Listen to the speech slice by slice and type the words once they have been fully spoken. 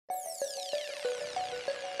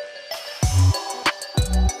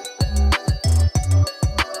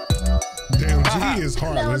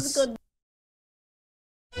heartless. That was good.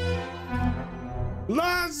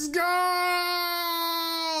 Let's go!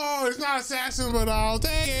 It's not assassin, but I'll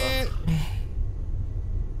take it.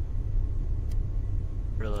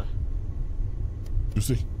 Rilla. You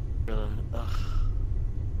see? Rilla. Ugh.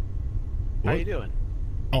 How you doing?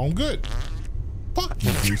 Oh, I'm good. Fuck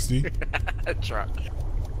you, Goosey. Try.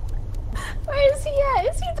 Where is he at?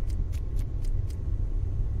 Is he?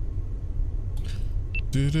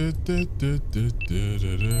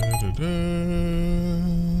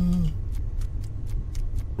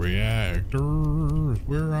 Reactors,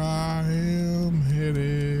 where I am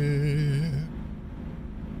headed.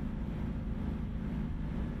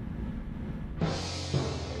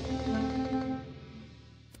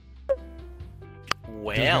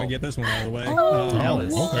 Well, gonna get this one out of the way.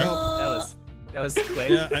 That was quick.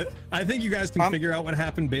 Yeah, I think you guys can figure out what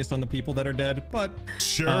happened based on the people that are dead, but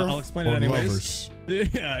Sure, I'll explain it anyways.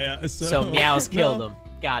 Yeah. So MEOWS killed him.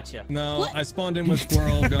 Gotcha. No, What? I spawned in with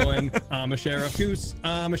Squirrel going, I'm a Sheriff Goose,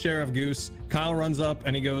 I'm a Sheriff Goose. Kyle runs up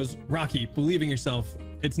and he goes, Rocky, believe in yourself.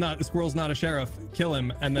 It's not, Squirrel's not a sheriff, kill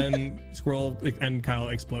him. And then Squirrel and Kyle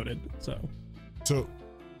exploded. So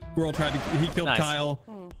Squirrel he killed Nice. Kyle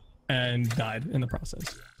and died in the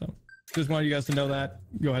process. So just wanted you guys to know that.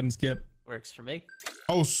 Go ahead and skip. Works for me.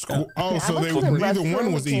 So they went to the neither one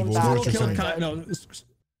restroom was and came evil. Is back. what you're saying? No,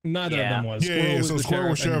 neither of them was. Yeah, so the Squirrel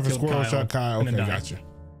was sheriff and killed Squirrel shot Kyle. and Okay, then died. gotcha.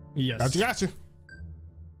 Yes. Gotcha.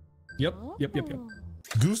 Yep.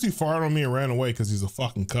 Goosey farted on me and ran away because he's a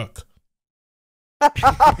fucking cuck. Wasn't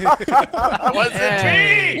me.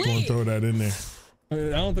 I'm gonna throw that in there. I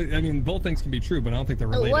don't think. I mean, both things can be true, but I don't think they're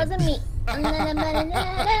related. It wasn't me.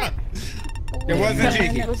 It wasn't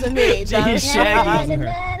Jiggy. It wasn't me.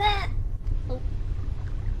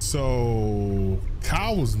 So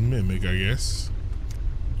Kyle was mimic, I guess.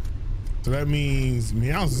 So that means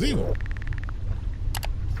MEOWS is evil.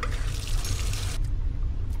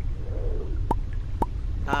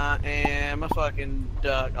 I am a fucking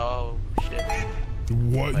duck. Oh shit.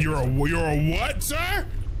 What? You're a what, sir?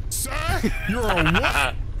 Sir? You're a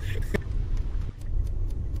what?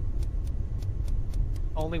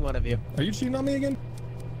 Only one of you. Are you cheating on me again?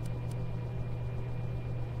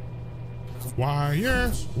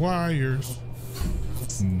 Wires.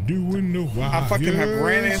 Doing the wires. I fucking have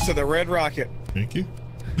ran into the red rocket. Thank you.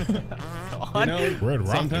 You know, Red rocket.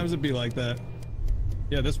 sometimes it'd be like that.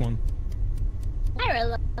 Yeah, this one. Hi,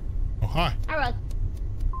 Rilla. Oh, hi. Hi, Rilla.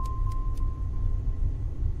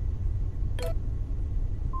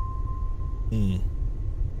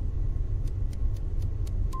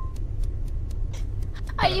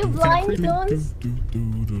 Are you blind, Goons?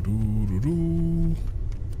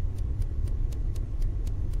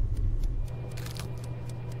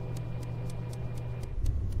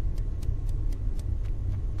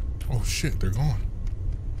 Oh shit, they're gone.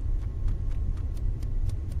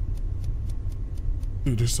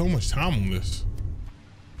 Dude, there's so much time on this.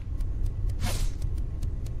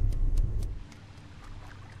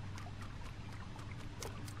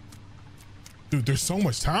 Dude, there's so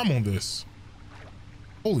much time on this.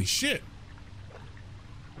 Holy shit.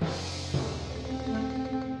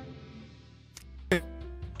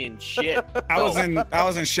 In shit. I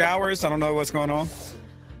was in showers. I don't know what's going on.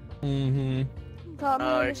 Caught me in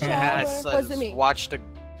the shower. Yes, I Wasn't me. watched a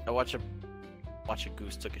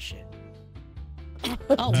goose took a shit.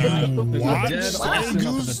 What? dead Some person up at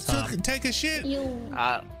goose the top. take a shit?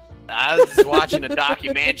 I was watching a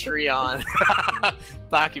documentary on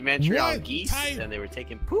What geese, type- and they were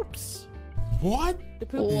taking poops. What? The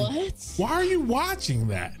poop. What? Why are you watching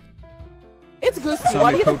that? It's Goose. Why do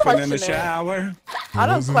Somebody you even pooping in question the it? shower. I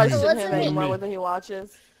don't Wasn't question me. him Wasn't anymore me. whether he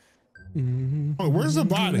watches. Oh, where's the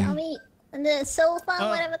body? Tell me. The sofa,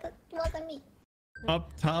 whatever the wasn't me.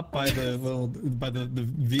 Up top by the the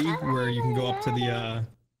V where you can go up to the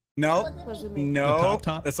No, Wasn't me. no,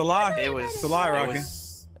 top? it's a lie. It was It's a lie, Rocky.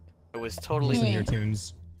 It was totally listen to me. your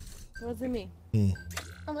tunes. Wasn't me.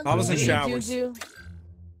 I was in Juju. showers.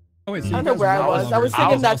 Oh wait, so I you don't know guys where I are was. I was lovers.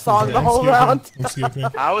 singing that song the I'm whole skipping. round. I'm skipping.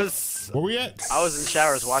 I was Where we at? in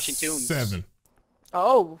showers watching tunes. 7.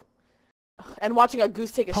 Oh. And watching a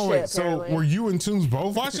goose take a Oh shit, wait, so apparently. were you and Tunes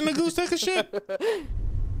both watching the goose take a shit?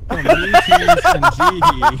 Oh, me, Keith, and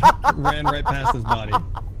G ran right past his body.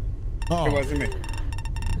 Oh, It wasn't me.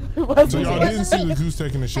 It wasn't so me. y'all didn't see the goose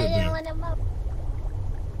taking a I shit didn't then? want to move.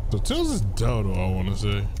 So Tunes is Dodo, I want to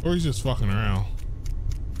say, or he's just fucking around.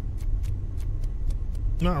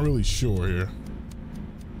 Not really sure here.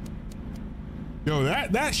 Yo,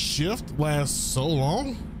 that shift lasts so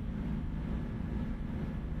long.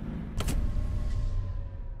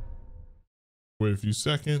 Wait a few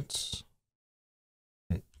seconds.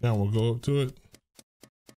 Now we'll go up to it.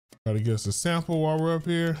 Gotta get us a sample while we're up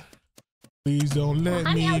here. Please don't let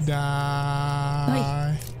me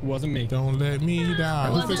die. Wasn't me. Don't let me die.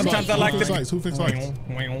 Who fixed Sometimes lights? I like Who fixed to- lights? Who fixed lights?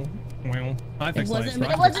 I fixed lights. It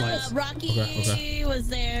Rocky wasn't fixed lights. Rocky Okay. was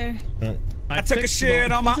there. I took a fixed shit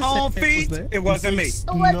them. on my Just own say it was feet. there. It wasn't me.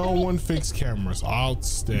 No one fixed cameras.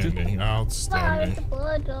 Outstanding. Outstanding.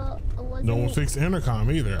 No one fixed the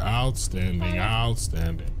intercom either. Outstanding.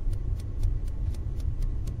 Outstanding.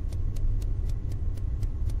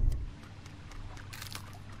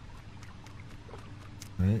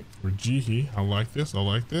 All right, for Jihi, I like this. I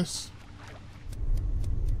like this.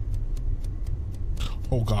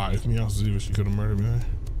 Oh God, if MEOWS is evil, she could have murdered me.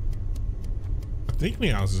 I think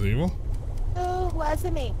MEOWS is evil. It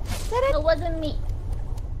wasn't me. It wasn't me.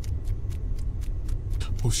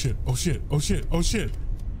 Oh shit! Oh shit! Oh shit! Oh shit!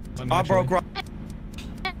 I broke rock.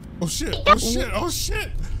 Oh shit! Oh shit! Oh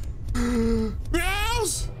shit!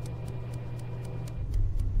 MEOWS!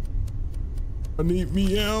 I need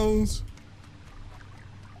MEOWS.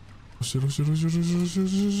 Oh shit! Oh shit! Oh shit! Oh shit! Oh shit!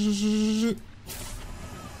 Oh shit!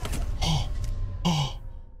 Oh! Oh!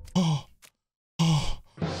 Oh! Oh!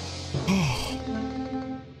 Oh!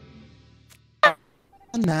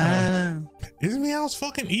 Nah. Is MEOWS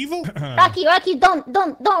fucking evil? Rocky, don't,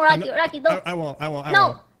 Rocky, don't. I won't.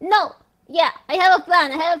 No. Yeah, I have a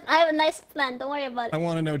plan. I have a nice plan. Don't worry about I it.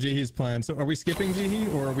 want to know Jihi's plan. So are we skipping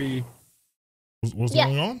Jihi or are we? What's Yeah.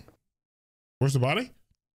 going on? Where's the body?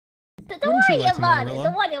 Don't Wouldn't you worry like to know, about it. Rilla?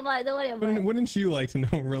 Don't worry about it. Don't worry about it. Wouldn't you like to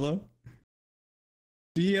know, Rilla?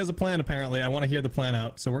 Jihi has a plan apparently. I want to hear the plan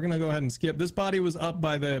out. So we're gonna go ahead and skip. This body was up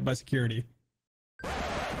by security.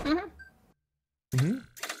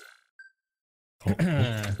 Oh,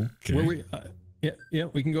 okay. Where we? Yeah.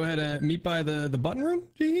 We can go ahead and meet by the button room,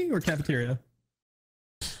 Jihi, or cafeteria.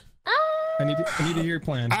 I need to hear your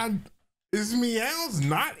plan. Is MEOWS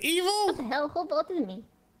not evil? What the hell? Who voted me?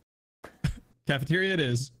 Cafeteria it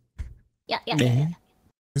is. Yeah.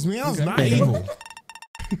 Is MEOWS Okay. not evil?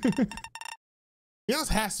 MEOWS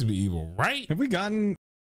has to be evil, right? Have we gotten?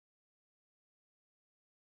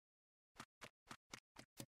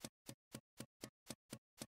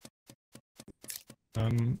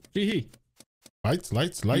 Jihi. Lights.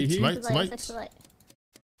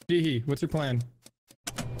 Jihi, what's your plan?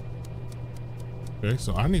 Okay,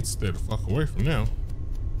 so I need to stay the fuck away from them.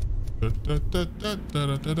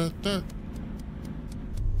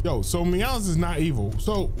 Yo, so MEOWS is not evil.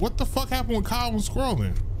 So what the fuck happened with Kyle and Squirrel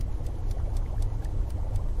then?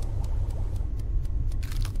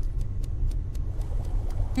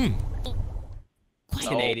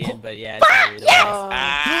 Canadian, but yeah.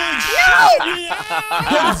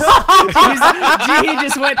 He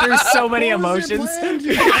just went through so many emotions.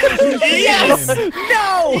 Yes! No!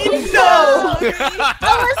 No!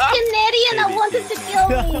 I was Canadian. I wanted to kill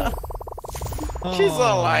me. She's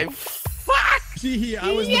alive. Fuck! Jihi,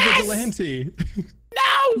 I was the vigilante.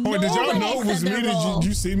 Oh, did y'all know it was me? Did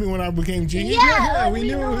you see me when I became Jihi? Yeah, we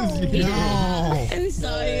knew it was you. No. I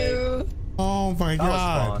saw you. Oh my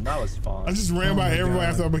god. That was fun. I just ran by everyone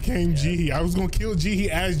after I became Jihi. I was gonna kill Jihi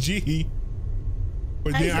as Jihi.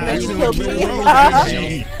 But then I accidentally killed Rose as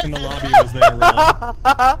Jihi. In the lobby was there, Rilla.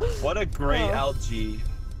 What a great LG.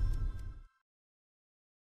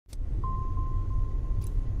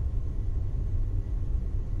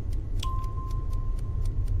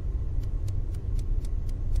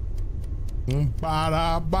 Ba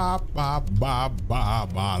da ba ba ba ba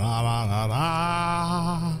ba da da da da.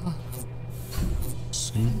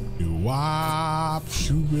 Scooby wop,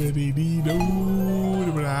 shoobity dee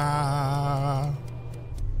doo da.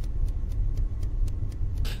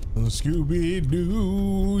 Scooby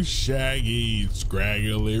Doo, Shaggy,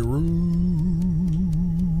 Scraggly Roo.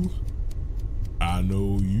 I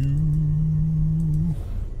know you.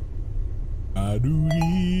 I do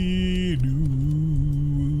dee doo.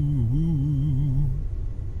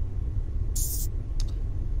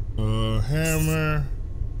 Hammer,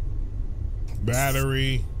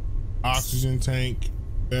 battery, oxygen tank,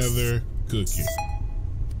 feather, cookie.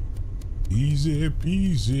 Easy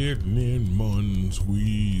peasy, lemon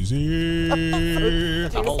squeezy.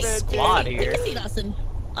 A whole squad here. Take a seat, Austin.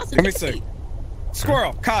 Austin, Let me take a see. seat.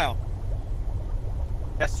 Squirrel, Kyle.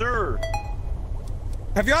 Yes, sir.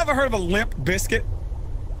 Have you ever heard of a limp biscuit?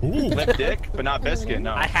 Ooh. Limp dick, but not biscuit,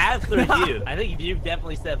 no. I have through you. I think you've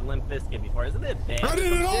definitely said Limp Bizkit before. Isn't it bad? I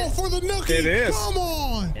did it all for the nookie. It is. Come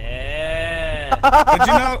on. Yeah.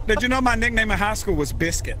 Did you know my nickname in high school was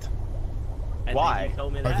Biscuit? I Why? think you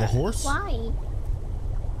told me Like a that. horse? Why?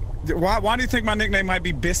 Why do you think my nickname might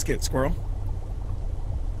be Biscuit, Squirrel?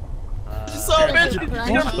 So bitch!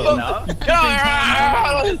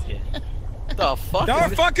 Biscuit. The fuck? Y'all are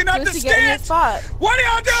fucking up the Goosey, get in your skit. spot. What are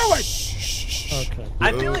y'all doing? Okay.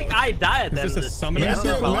 I feel like I die at the end Is of this a this. summoning Yeah, I don't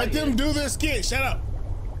know skit? about Let you. them do their skit. Shut up.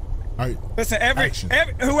 All right. Listen, Action.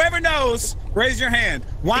 whoever knows, raise your hand.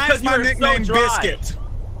 Why Because is my you were so nickname dry. Biscuit?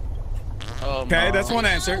 Oh, Okay, my. that's one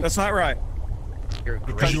answer. That's not right. You're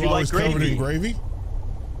Because great. you you always like covered in gravy. gravy.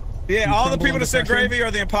 Yeah, You all the crumble people under that said pressure? gravy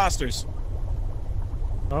are the imposters.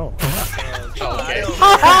 Oh. Okay.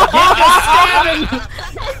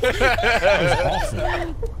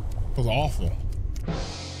 That was awful.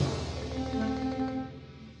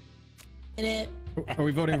 It. Are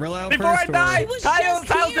we voting Rilla out Before first? I die, He was Kyle's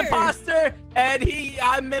just here. imposter, and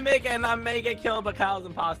I'm mimic, and I may get killed, but Kyle's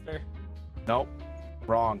imposter. Nope.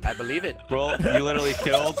 Wrong. I believe it. Bro, you literally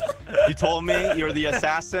killed. You told me you're the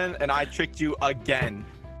assassin, and I tricked you again.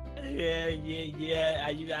 Yeah.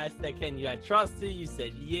 You guys said, "Can you? I trust you." You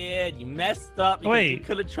said, "Yeah." You messed up. Because Wait. you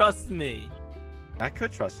could have trusted me. I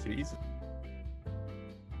could trust you. Easy.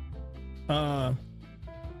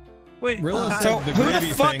 Wait. Rilla So, said the who the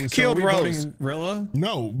gravy fuck thing. killed so are we Rose? voting Rilla?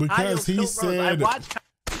 No, because he I said watched.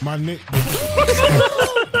 my nick.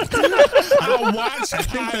 I watched I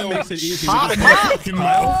think that Kyle. makes it easy. Shut your fucking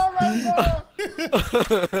mouth. Oh my god.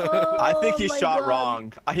 I think he Oh my shot God.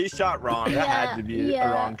 wrong. He shot wrong. That had to be Yeah.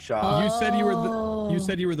 a wrong shot. You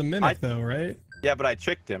said you were the mimic though, right? Yeah, but I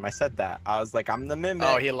tricked him. I said that. I was like, I'm the mimic.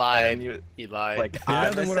 Oh, he lied. And you, He lied. like, Yeah,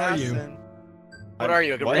 I'm then the what are you? assassin. What are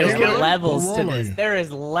you, a What gorilla is killer? it? levels What to role are this. you? There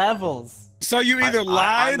is levels. So you either I'm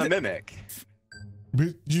lied. the mimic. But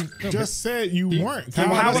you just said you weren't. Well,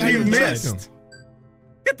 Kyle. how That's would he you said. missed?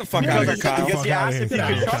 Get the fuck Yeah, out of here, get the Kyle. Because he fuck outta asked here, if he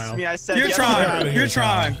Kyle. could trust me. I said, You're yes, outta trying. here, You're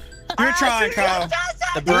Kyle. trying. You're trying, Kyle.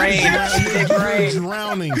 The brain. You're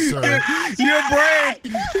drowning, sir.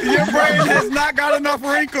 Your brain has not got enough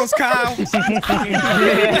wrinkles, Kyle. Dodo!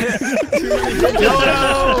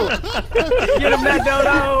 Get him that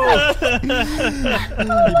Dodo!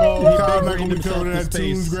 Oh, Kyle not gonna be himself coming to to that space.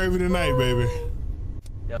 Toon's gravy tonight, baby.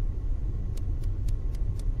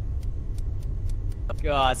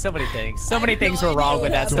 God, so many things. So many things were wrong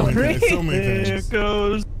with that So many story. things. So many things.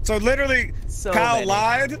 goes. So literally, So Kyle many.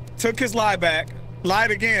 lied, took his lie back, lied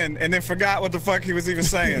again, and then forgot what the fuck he was even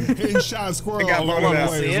saying. He shot Squirrel got all voted the out.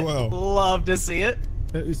 way See as it? well. Love to see it.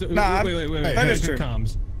 Nah, Wait. that is true.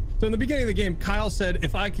 Comms. So in the beginning of the game, Kyle said,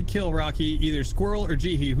 if I could kill Rocky, either Squirrel or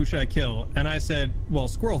Jihi, who should I kill? And I said, well,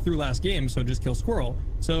 Squirrel threw last game, so just kill Squirrel.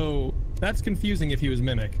 So that's confusing if he was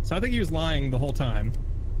Mimic. So I think he was lying the whole time.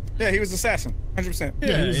 Yeah, he was assassin, 100%.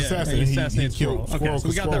 Yeah, he was assassinated. He He assassinated killed Squirrel. Okay, so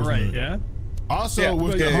we got that right, yeah? Also, Yeah,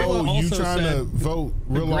 with but the yeah. whole Rilla you also trying to said vote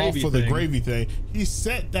the Rilla off gravy for the thing. gravy thing, he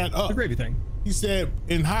set that up. The gravy thing. He said,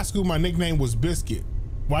 in high school, my nickname was Biscuit.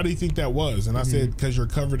 Why do you think that was? And I said, because you're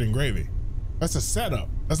covered in gravy. That's a setup.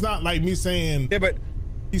 That's not like me saying, Yeah, but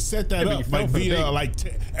he set that Yeah, but you up. fell Like for the via, bait. like,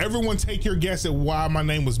 everyone take your guess at why my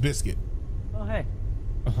name was Biscuit. Oh, hey.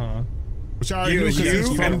 Uh-huh. Which I already You- knew 'cause you he's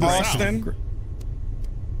from and the Austin. South.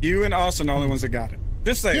 you and Austin are the only ones that got it.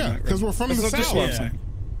 Just saying. Yeah, that, because we're from the That's just South. what I'm Yeah. saying.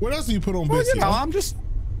 What else do you put on Well, Biscuit? you know, I'm just.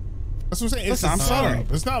 That's what I'm saying. It's Listen, a I'm setup. sorry.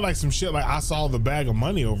 It's not like some shit like I saw the bag of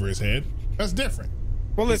money over his head. That's different.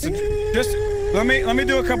 Well, listen, just let me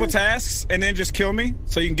do a couple tasks and then just kill me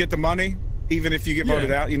so you can get the money, even if you get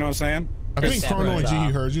voted out. You know what I'm saying? I think That's Chrono and right.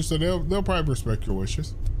 G heard you, so they'll probably respect your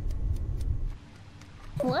wishes.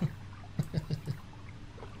 What?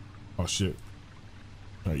 Oh shit!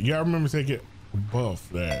 All right, you gotta remember to take it above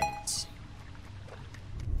that.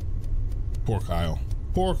 Poor Kyle.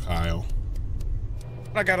 Poor Kyle.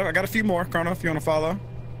 I got a few more, Chrono. If you want to follow,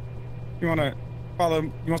 you want to follow.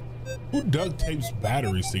 You want? Who duct tapes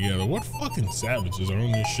batteries together? What fucking savages are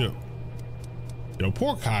on this ship? Yo,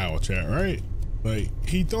 poor Kyle, chat. Right? Like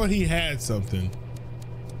he thought he had something,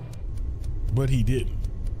 but he didn't.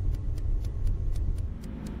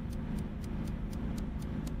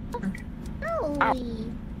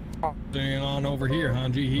 Holy. Going on over here, huh,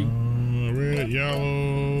 Jihi? Red,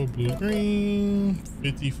 yellow, blue, green,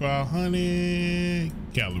 5500,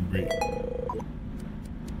 calibrate.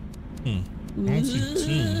 I don't see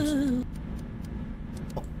tunes.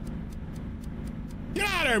 Oh. Get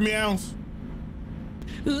out of there, meows.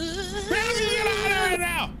 Meows, get out of there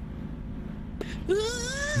now.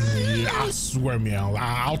 Yeah, I swear, meow.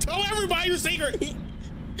 I'll tell everybody your secret. Please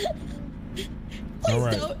All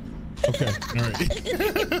right. don't. Okay, all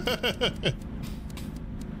right.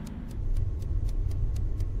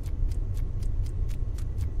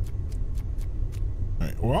 All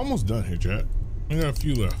right, we're almost done here, chat. We got a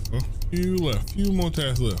few left. Huh? Few more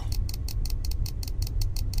tasks left.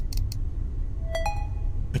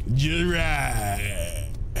 Just right.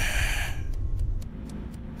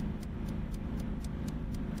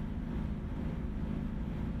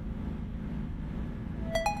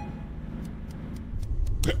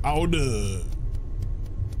 All done.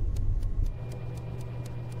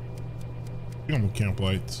 Come on, camp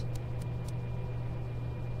lights.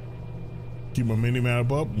 Keep my mini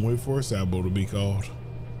map up and wait for a Sabo to be called.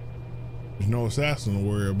 There's no assassin to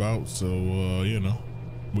worry about, so you know,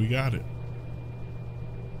 we got it.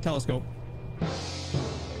 Telescope.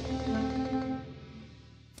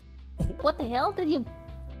 What the hell did you?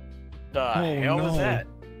 The hell was that?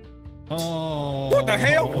 Oh. What the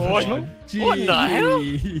hell? What the hell?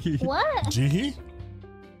 What? Gee?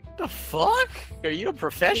 The fuck? Are you a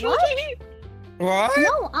professional? What?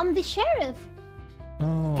 No, I'm the sheriff.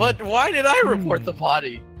 Oh. But why did I report the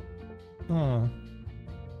body? Oh.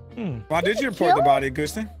 Why did you report the body,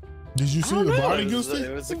 Gustin? Did you see the body, Gustin?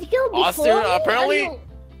 It was Did you kill before? Austin, me? apparently- I don't-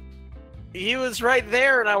 He was right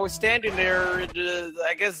there, and I was standing there. And,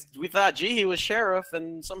 I guess we thought, gee, he was sheriff,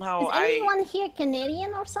 and somehow Is anyone here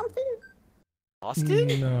Canadian or something?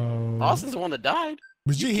 Austin? No. Austin's the one that died.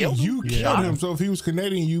 But gee, killed you him? killed Yeah. him, so if he was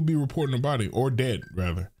Canadian, you'd be reporting the body, or dead,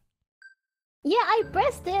 rather. Yeah, I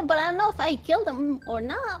pressed it, but I don't know if I killed him or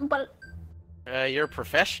not. But You're a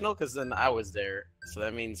professional, because then I was there. So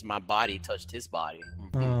that means my body touched his body.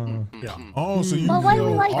 Yeah. Oh, so you but why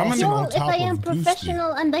killed will I Austin kill on if top I of am Goosey.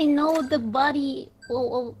 professional and I know the body?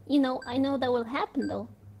 Well, you know, I know that will happen though.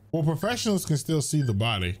 Well, professionals can still see the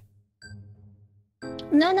body.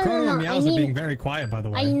 No, no, Crow no, and no. I meows are being mean, very quiet, by the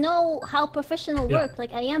way. I know how professional Yeah. work.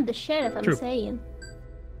 Like I am the sheriff. I'm True. saying.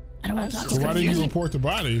 I don't want to talk So to why didn't you confusing. report the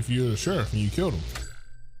body if you're the sheriff and you killed him?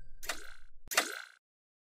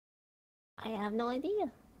 I have no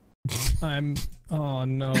idea. I'm. Oh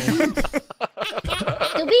no.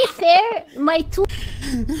 To be fair, my two.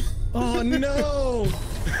 Oh no.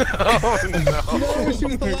 Oh, no. No, she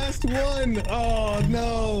was the last one. Oh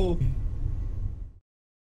no.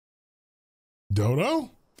 Dodo?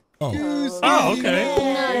 Oh. Goose, Oh, okay.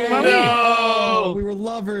 No. We were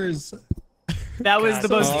lovers. That was the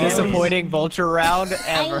most Oh. disappointing vulture round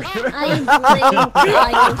ever. I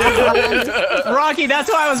Rocky, that's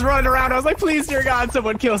why I was running around. I was like, please, dear God,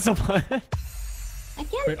 someone kill someone. can't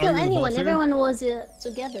Wait, are kill you the anyone. vulture? Everyone was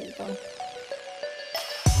together though.